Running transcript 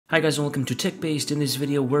Hi guys and welcome to TechBased. In this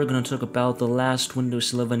video we're going to talk about the last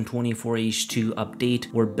Windows 11 24H2 update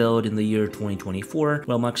or build in the year 2024.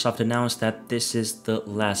 Well, Microsoft announced that this is the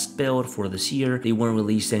last build for this year. They won't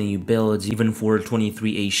release any new builds even for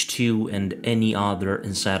 23H2 and any other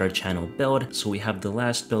insider channel build. So we have the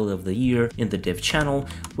last build of the year in the dev channel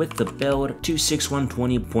with the build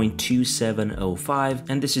 26120.2705,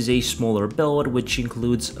 and this is a smaller build which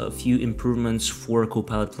includes a few improvements for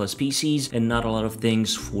Copilot Plus PCs and not a lot of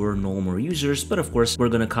things for normal users, but of course we're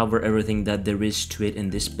gonna cover everything that there is to it in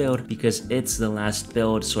this build because it's the last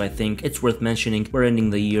build, so I think it's worth mentioning. We're ending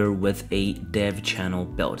the year with a dev channel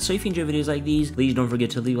build. So if you enjoy videos like these, please don't forget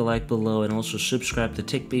to leave a like below and also subscribe to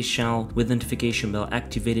TechBased channel with notification bell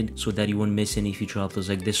activated so that you won't miss any future uploads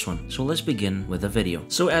like this one. So let's begin with the video.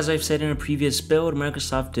 So as I've said in a previous build,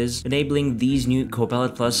 Microsoft is enabling these new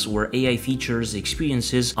Copilot Plus or AI features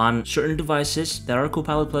experiences on certain devices that are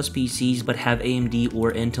Copilot Plus PCs but have AMD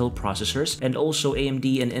or Intel processors, and also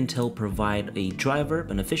AMD and Intel provide a driver,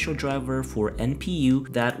 an official driver for NPU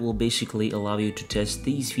that will basically allow you to test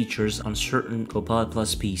these features on certain Copilot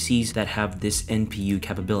Plus PCs that have this NPU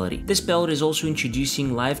capability. This build is also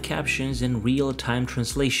introducing live captions and real-time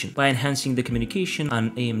translation. By enhancing the communication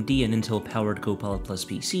on AMD and Intel powered Copilot Plus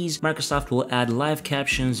PCs, Microsoft will add live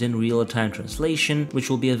captions and real-time translation, which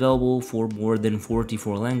will be available for more than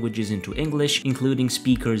 44 languages into English, including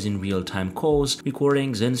speakers in real-time calls,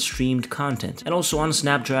 recordings, and streamed content. And also on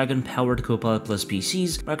Snapdragon-powered Copilot Plus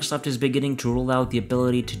PCs, Microsoft is beginning to roll out the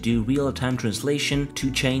ability to do real-time translation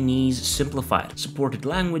to Chinese simplified. Supported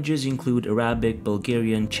languages include Arabic,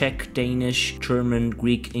 Bulgarian, Czech, Danish, German,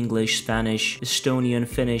 Greek, English, Spanish, Estonian,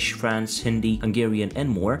 Finnish, France, Hindi, Hungarian, and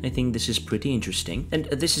more. I think this is pretty interesting. And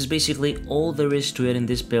this is basically all there is to it in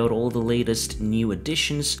this build, all the latest new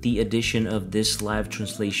additions, the addition of this live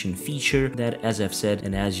translation feature that, as I've said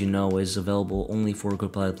and as you know, is available only for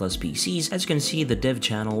Copilot Plus PCs. As you can see, the dev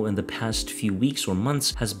channel in the past few weeks or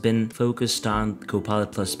months has been focused on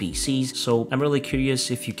Copilot Plus PCs, so I'm really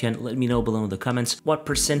curious if you can let me know below in the comments what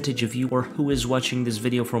percentage of you or who is watching this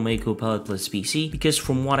video from a Copilot Plus PC, because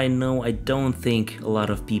from what I know, I don't think a lot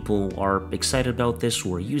of people are excited about this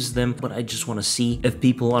or use them, but I just want to see if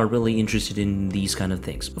people are really interested in these kind of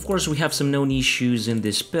things. Of course, we have some known issues in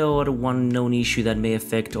this build. One known issue that may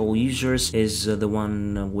affect all users is the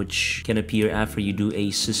one which can appear after you do a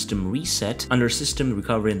system reset under system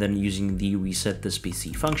recovery and then using the reset this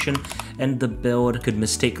PC function, and the build could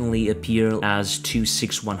mistakenly appear as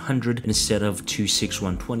 26100 instead of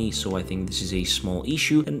 26120. So I think this is a small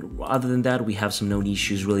issue, and other than that we have some known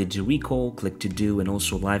issues related to recall, click to do, and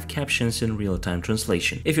also live captions and real-time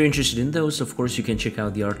translation. If you're interested in those, of course you can check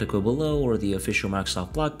out the article below or the official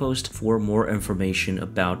Microsoft blog post for more information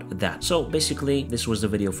about that. So basically this was the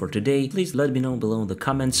video for today. Please let me know below in the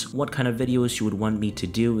comments what kind of videos you would want me to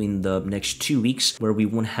do in the next 2 weeks where we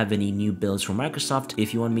won't have any new builds from Microsoft.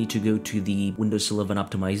 If you want me to go to the Windows 11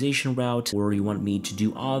 optimization route, or you want me to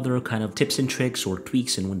do other kind of tips and tricks or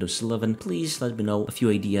tweaks in Windows 11, please let me know a few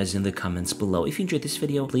ideas in the comments below. If you enjoyed this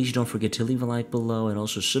video, please don't forget to leave a like below and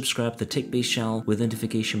also subscribe to the TechBased channel with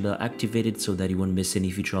notification bell activated so that you won't miss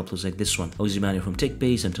any future uploads like this one. I was Emmanuel from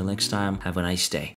TechBased. Until next time, have a nice day.